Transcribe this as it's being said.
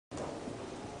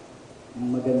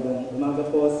Magandang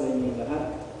umaga po sa inyong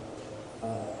lahat.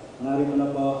 Narito na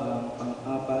po ang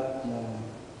pang-apat na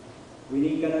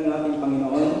winika ng ating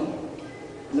Panginoon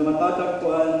na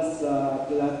matatagpuan sa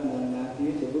aklat ng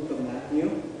Matthew, the book of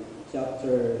Matthew,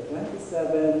 chapter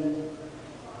 27,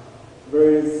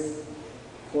 verse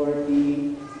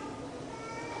 46.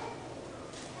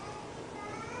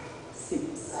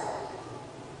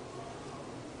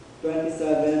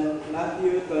 27,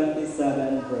 Matthew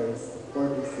 27, verse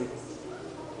 46.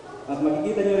 At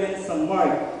makikita nyo rin sa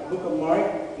Mark, Book of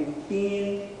Mark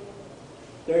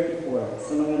 15:34.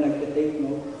 Sa mga nagte-take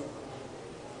note.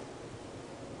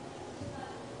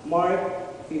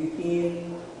 Mark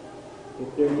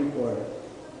 15:34.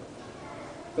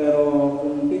 Pero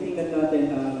kung titingnan natin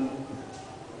ang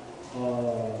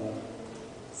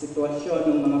sitwasyon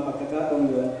ng mga pagkakataong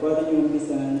yun, pwede nyo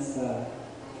umpisahan sa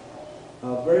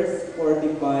verse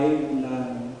 45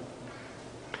 ng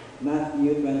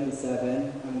Matthew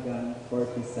 27 hanggang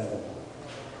 47.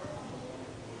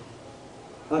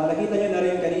 At nakita nyo na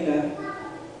rin kanina,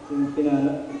 yung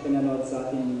pinanood sa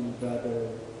atin ni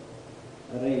Brother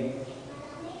Ray,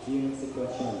 yung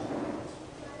sitwasyon.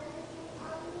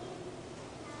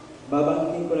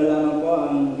 Babanggitin ko na lamang po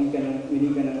ang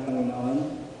winika ng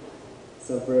Panginoon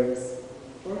sa verse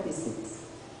 46.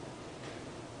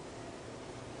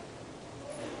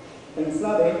 Ang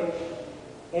sabi,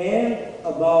 and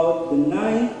about the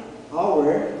 9th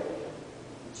hour,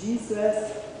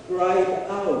 Jesus cried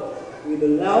out with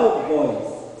a loud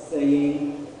voice,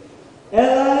 saying,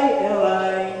 Eli,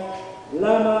 Eli,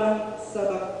 lama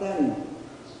sabachthani.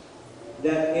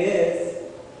 That is,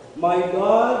 my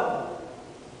God,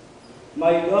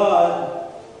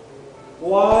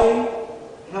 why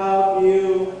have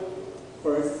you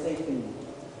forsaken me?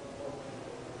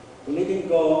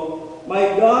 Ulitin ko,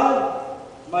 my God,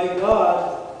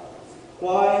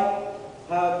 why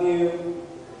have you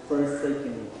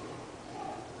forsaken me?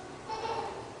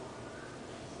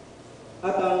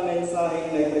 At ang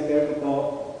mensaheng na-prepare ko po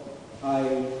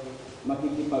ay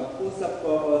makikipag-usap ko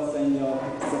ako sa inyo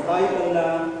sa title na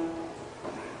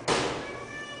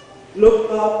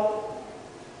Look up,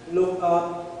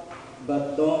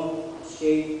 but don't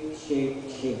shake.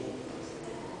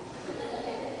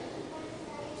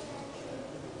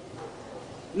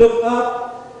 Look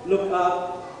up,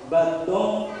 but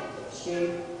don't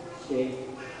shake.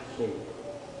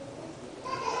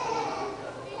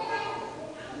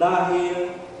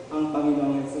 Dahil ang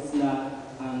Panginoong Jesus na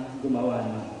ang gumawa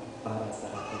na para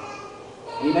sa atin.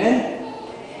 Amen?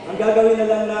 Ang gagawin na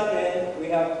lang natin,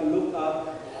 we have to look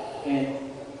up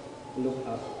and look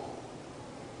up.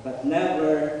 But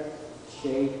never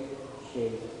shake.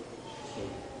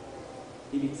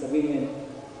 Ibig sabihin,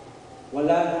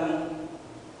 wala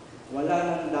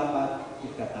nang dapat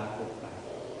ikatakot pa.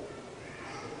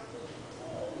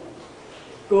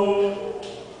 Kung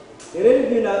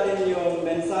i-review natin yung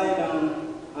mensahe ng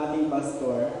ating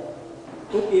pastor,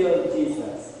 Who Killed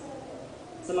Jesus?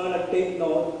 Sa mga nag-take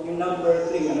note, yung number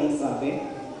 3, anong sabi?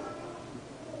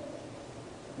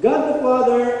 God the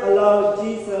Father allowed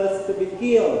Jesus to be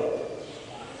killed.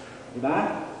 Diba?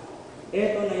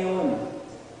 Ito na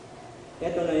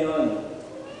yun.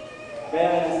 Kaya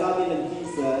ang sabi ng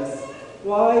Jesus,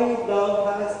 why thou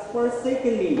hast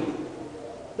forsaken me?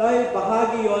 Dahil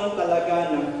bahagi yon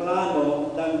talaga ng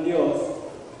plano ng Diyos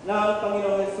na ang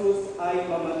Panginoong Jesus ay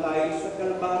mamatay sa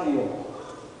Kalbaryo.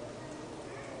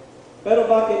 Pero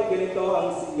bakit ganito ang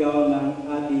sigaw ng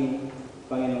ating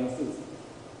Panginoong Jesus?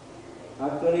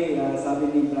 Actually, sabi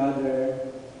ni Brother,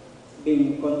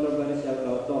 being controversial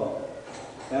daw to.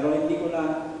 Pero hindi ko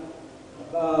na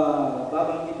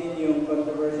babanggitin yung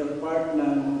controversial part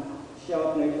ng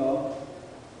shout na ito.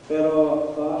 Pero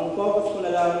ang focus ko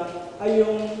na lang ay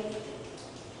yung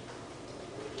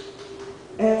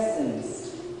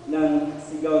essence ng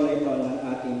sigaw na ito ng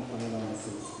ating Panginoong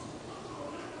Jesus.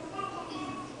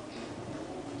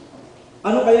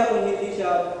 Ano kaya kung hindi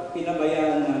siya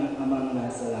pinabayaan ng Amang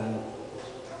nasa langit?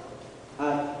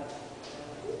 At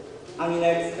ang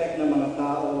ina-expect ng mga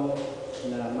tao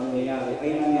na mangyayari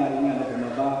ay nangyari nga na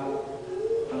bumaba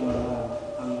ang mga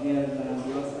anghel ng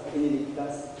Diyos at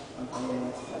iniligtas ang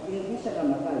Panginoon at hindi siya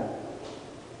namatay.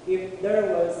 If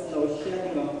there was no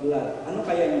shedding of blood, ano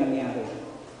kaya yung nangyari?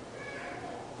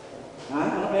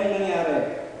 Ano kaya yung nangyari?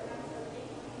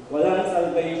 Walang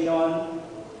salvation,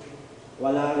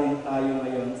 wala rin tayo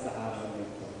ngayon sa araw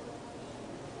nito.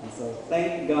 And so,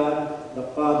 thank God the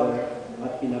Father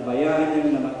at pinabayaan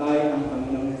niyang namatay ang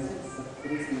Panginoong Jesus sa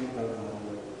krus ng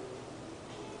Kalbaryo.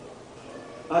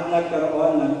 At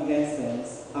nagkaroon ng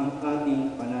essence ang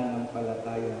ating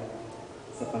pananampalataya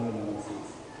sa Panginoong Jesus.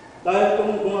 Dahil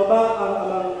kung bumaba ang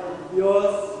amang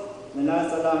Diyos na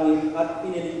nasa langit at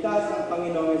iniligtas ang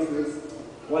Panginoong Yesus,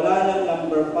 wala nang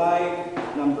number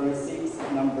 5, number 6,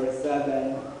 number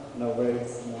 7 na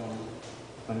words ng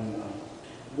Panginoon.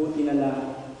 Buti na lang,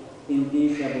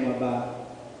 hindi siya bumaba.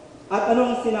 At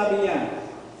anong sinabi niya?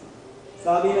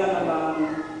 Sabi na naman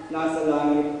nasa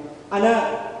langit, Anak,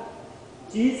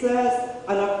 Jesus,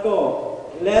 anak ko,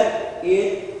 let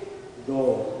it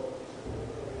go.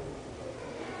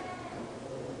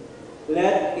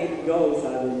 Let it go,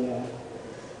 sabi niya.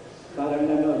 Parang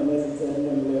nanood na si Sir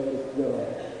ng let it go.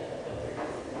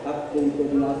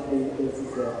 Updated na updated si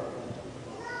Sir.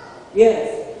 Yes,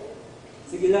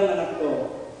 sige lang anak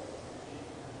ko.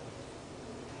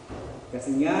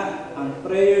 Kasi nga, ang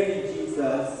prayer ni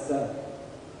Jesus sa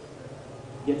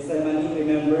Gethsemane,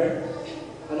 remember?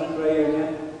 Anong prayer niya?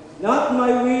 Not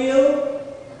my will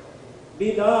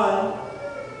be done,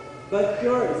 but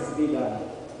yours be done.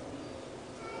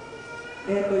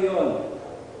 Ito yun.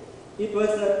 It was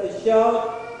not a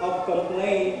shout of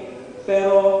complaint,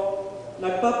 pero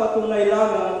nagpapatunay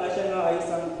lamang na siya nga ay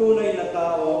isang tunay na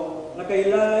tao na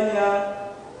kailangan niya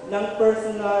ng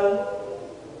personal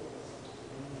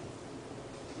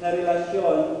na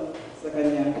relasyon sa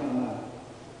kanyang ama.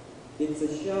 It's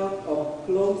a shout of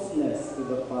closeness to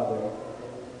the Father.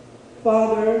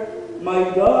 Father, my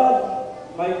God,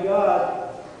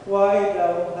 why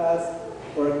thou hast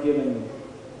forgiven me?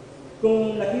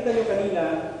 Kung nakita nyo kanina,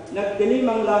 nagdilim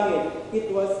ang langit.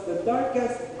 It was the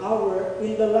darkest hour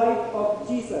in the life of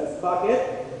Jesus.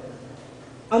 Bakit?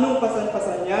 Anong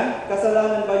pasan-pasan niya?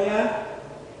 Kasalanan ba niya?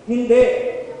 Hindi.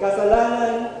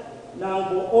 Kasalanan ng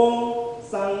buong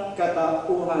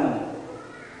sangkatauhan.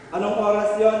 Anong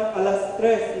oras yon?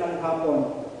 3:00 ng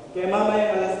hapon. Kaya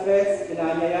mamayang 3:00,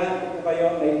 inaanyayan ko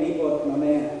kayo ay libot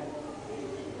mamaya.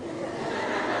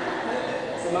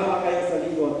 Sumama kayo sa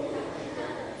libot.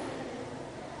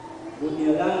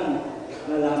 Buti na lang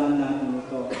nalaman natin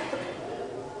ito.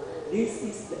 This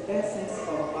is the essence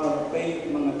of our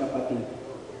faith, mga kapatid.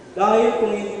 Dahil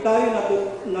kung hindi tayo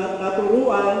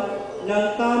naturuan ng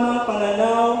tamang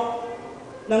pananaw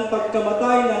ng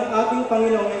pagkamatay ng ating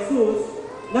Panginoong Yesus,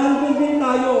 nandun din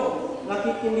tayo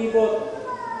nakikilibot,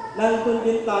 nandun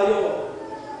din tayo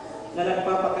na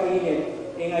nagpapakainit.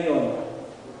 Ngayon,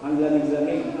 ang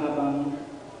lamig-lamig habang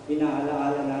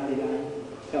inaalaala natin ang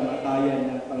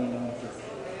kamatayan ng Panginoong Yesus.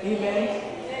 Amen?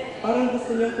 Parang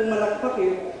gusto niyong pumalakpak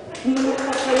eh.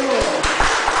 Pumalakpak kayo.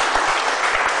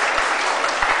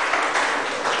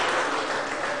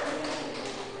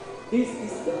 This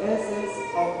is the essence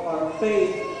of our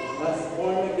faith as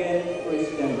born-again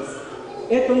Christians.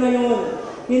 Ito na yun.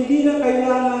 Hindi na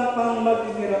kailangan pang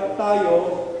maghihirap tayo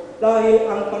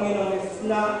dahil ang Panginoong Yesus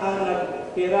na ang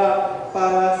naghirap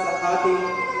para sa ating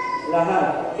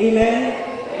lahat. Amen?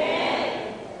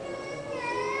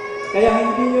 Kaya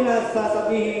hindi nyo na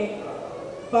sasabihin,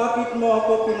 bakit mo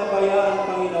ako pinabayaan,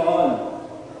 Panginoon?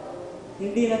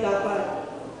 Hindi na dapat.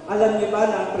 Alam niyo ba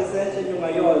na ang presensya nyo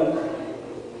ngayon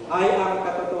ay ang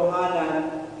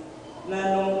katotohanan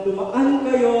na nung dumaan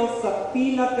kayo sa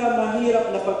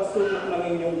pinakamahirap na pagsubok ng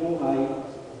inyong buhay,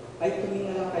 ay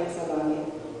tumingin na lang kayo sa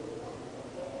langit.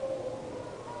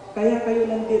 Kaya kayo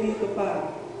nandirito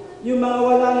pa. Yung mga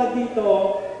wala na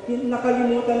dito,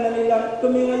 nakalimutan na nilang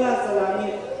tumingala sa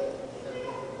langit.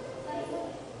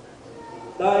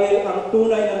 Dahil ang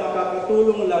tunay na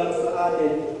makakatulong lang sa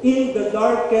atin in the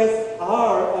darkest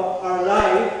hour of our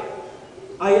life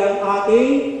ay ang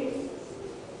ating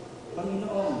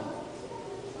Panginoon.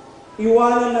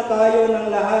 Iwanan na tayo ng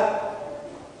lahat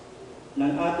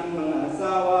ng ating mga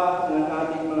asawa, ng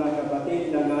ating mga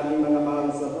kapatid, ng ating mga mahal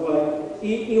sa buhay.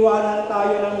 Iiwanan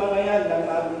tayo ng mga yan, ng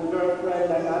ating girlfriend,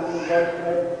 ng ating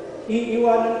boyfriend.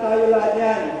 Iiwanan tayo lahat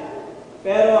yan.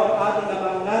 Pero ang ating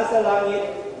amang nasa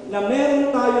langit, na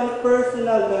meron tayong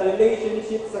personal na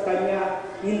relationship sa Kanya,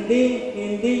 hindi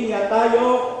niya tayo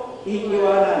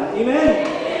iiwanan. Amen?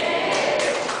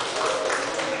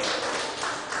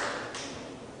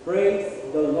 Praise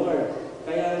the Lord.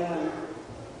 Kaya nga,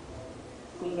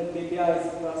 kung nagbibiyahe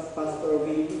si Pastor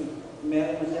Willie,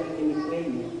 meron na siyang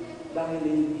kiniklaim dahil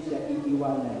hindi siya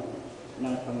iiwanan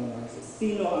ng Panginoon.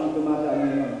 Sino ang dumadaan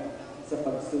ngayon sa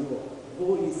pagsubok?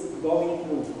 Who is going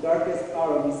through the darkest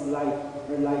hour of his life,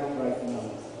 her life right now?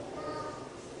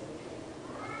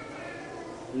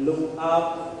 Look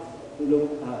up,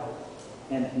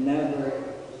 and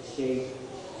never shake.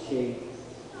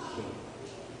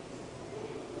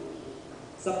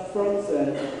 Sa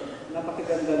Frozen,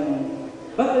 napakaganda nung,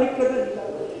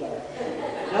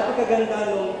 napakaganda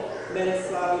nung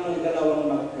mensahe ng dalawang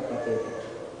magkapatid.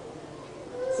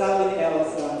 Sabi ni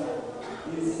Elsa,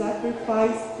 you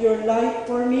sacrificed your life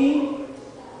for me,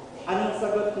 Anong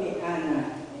sagot ni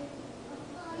Ana?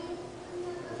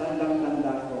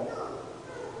 Tandang-tanda ko,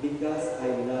 because I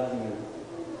love you.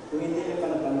 Kung hindi niyo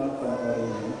pa napanood, panoorin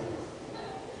niyo.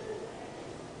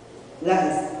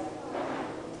 Last,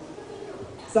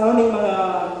 sa aming mga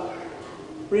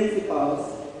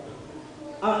principals,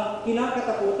 ang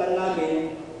kinakatakutan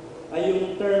namin ay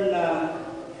yung term na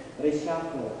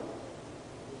reshuffle.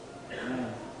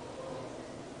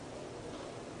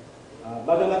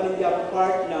 Bagamat hindi ako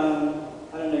part ng,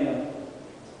 ano na yun,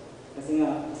 kasi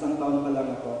nga, isang taon pa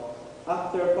lang ako.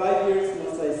 After 5 years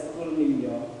mo sa school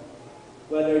ninyo,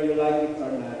 whether you like it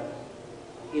or not,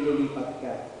 ililipat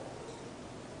ka.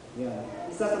 Yan.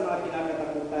 Isa sa mga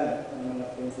kinakatakutan ng mga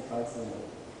principals mo.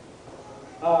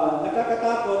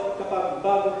 Nakakatakot kapag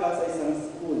bago ka sa isang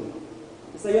school.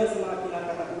 Isa yun sa mga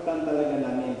kinakatakutan talaga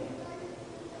namin.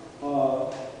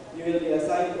 You will be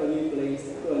assigned to a new place,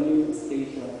 to a new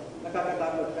station.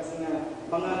 Nakakatakot kasi nga,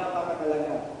 mga ka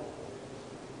talaga.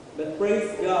 But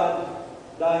praise God,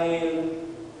 dahil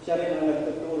siya rin ang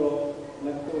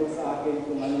nagturo sa akin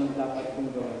kung anong dapat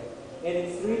kong gawin. And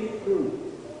it's really true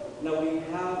na we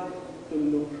have to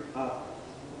look up.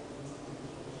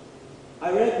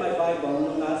 I read my Bible,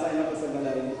 nung nasa ako sa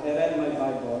gallery, I read my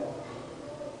Bible.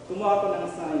 Kumuha ako ng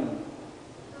sign.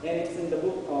 And it's in the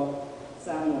book of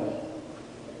Samuel.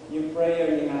 Yung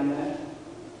prayer ni Hannah,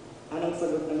 anong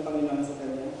sagot ng Panginoon sa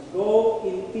kanya? Go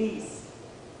in peace.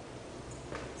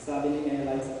 Sabi ni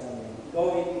Eli sa kanya,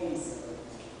 go in peace.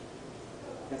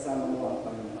 Kasama mo ang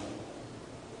Panginoon.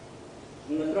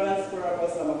 Nung na-transfer ako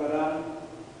sa Mangatarem,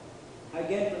 I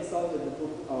again consulted the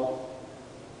book of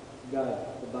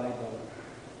God, the Bible.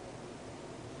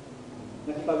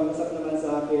 Nakipag-usap naman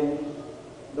sa akin,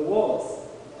 the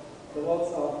walls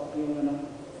of yung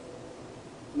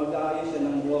mag-aayos siya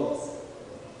ng walls.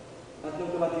 At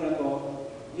nung dumating ako,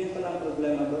 yun palang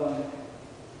problema doon,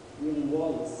 yung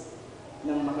walls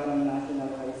ng Mangatarem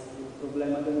National High School.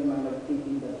 Problema doon yung mga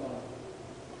nagtitinda doon.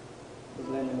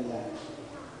 Problema nila.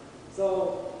 So,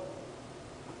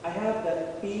 I have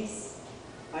that peace,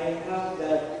 I have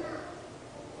that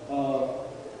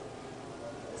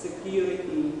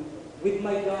security with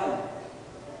my God.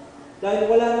 Dahil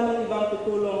wala naman ibang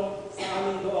tutulong sa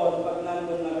amin doon pag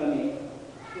nandun na kami,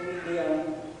 kung hindi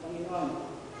ang Panginoon.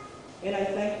 And I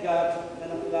thank God na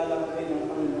nakilala ko rin ang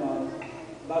Panginoon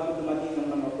bago dumating ang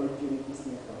mga opportunities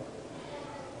nito.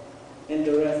 And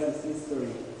the rest is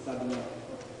history, sabi niya.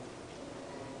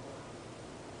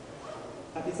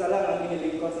 At isa lang ang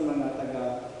hiniling ko sa mga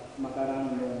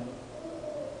taga-Mangatarem nung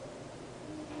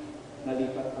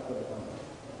nalipat ako doon.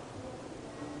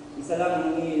 Isa lang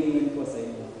ang hihilingin ko sa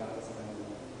inyo, kako sa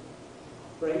kanila.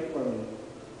 Pray for me.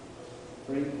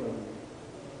 Pray for me.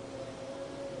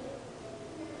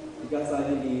 Because I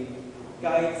believe,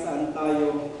 kahit saan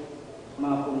tayo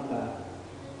mapunta,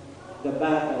 the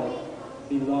battle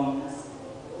belongs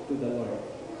to the Lord.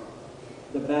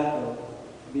 The battle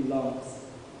belongs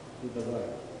to the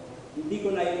Lord. Hindi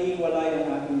ko na iniwalay ang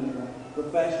aking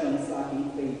profession sa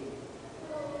aking faith.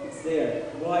 It's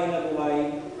there. Buhay na buhay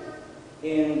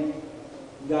and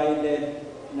guided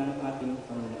ng ating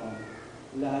Panginoon.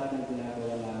 Lahat ng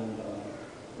ginagawa namin doon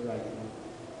right now.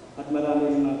 At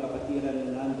marami yung mga kapatiran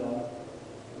na nandoon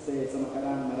kasi sa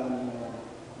Mangatarem maraming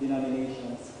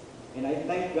denominations. And I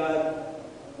thank God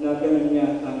na ganun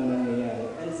niya ang nangyayari.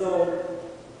 And so,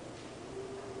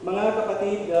 mga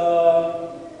kapatid,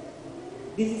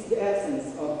 this is the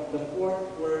essence of the fourth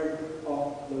word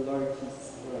of the Lord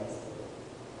Jesus Christ.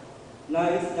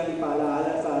 Nais niyang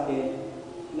ipaalaala sa atin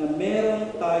na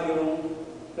meron tayong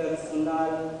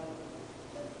personal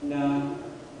na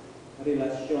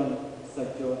relasyon sa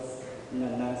Diyos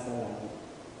na nasa langit.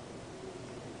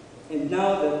 And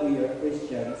now that we are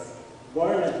Christians,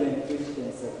 born-again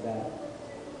Christians of God,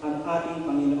 ang ating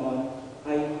Panginoon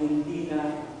ay hindi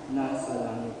na nasa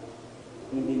langit.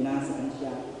 Hindi nasaan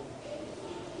siya.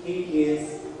 He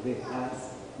is with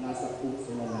us. Nasa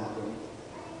puso na natin.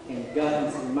 And God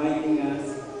is reminding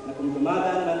us na kung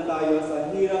dumadaan man tayo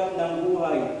sa hirap ng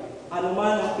buhay,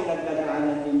 anuman ang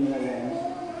pinagdadaanan ninyo ngayon,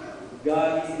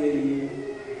 God is with you.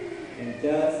 And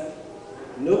just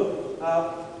look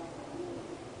up,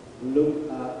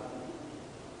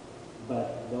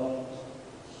 but don't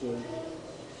shake.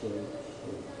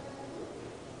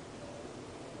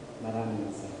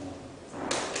 Maraming salamat.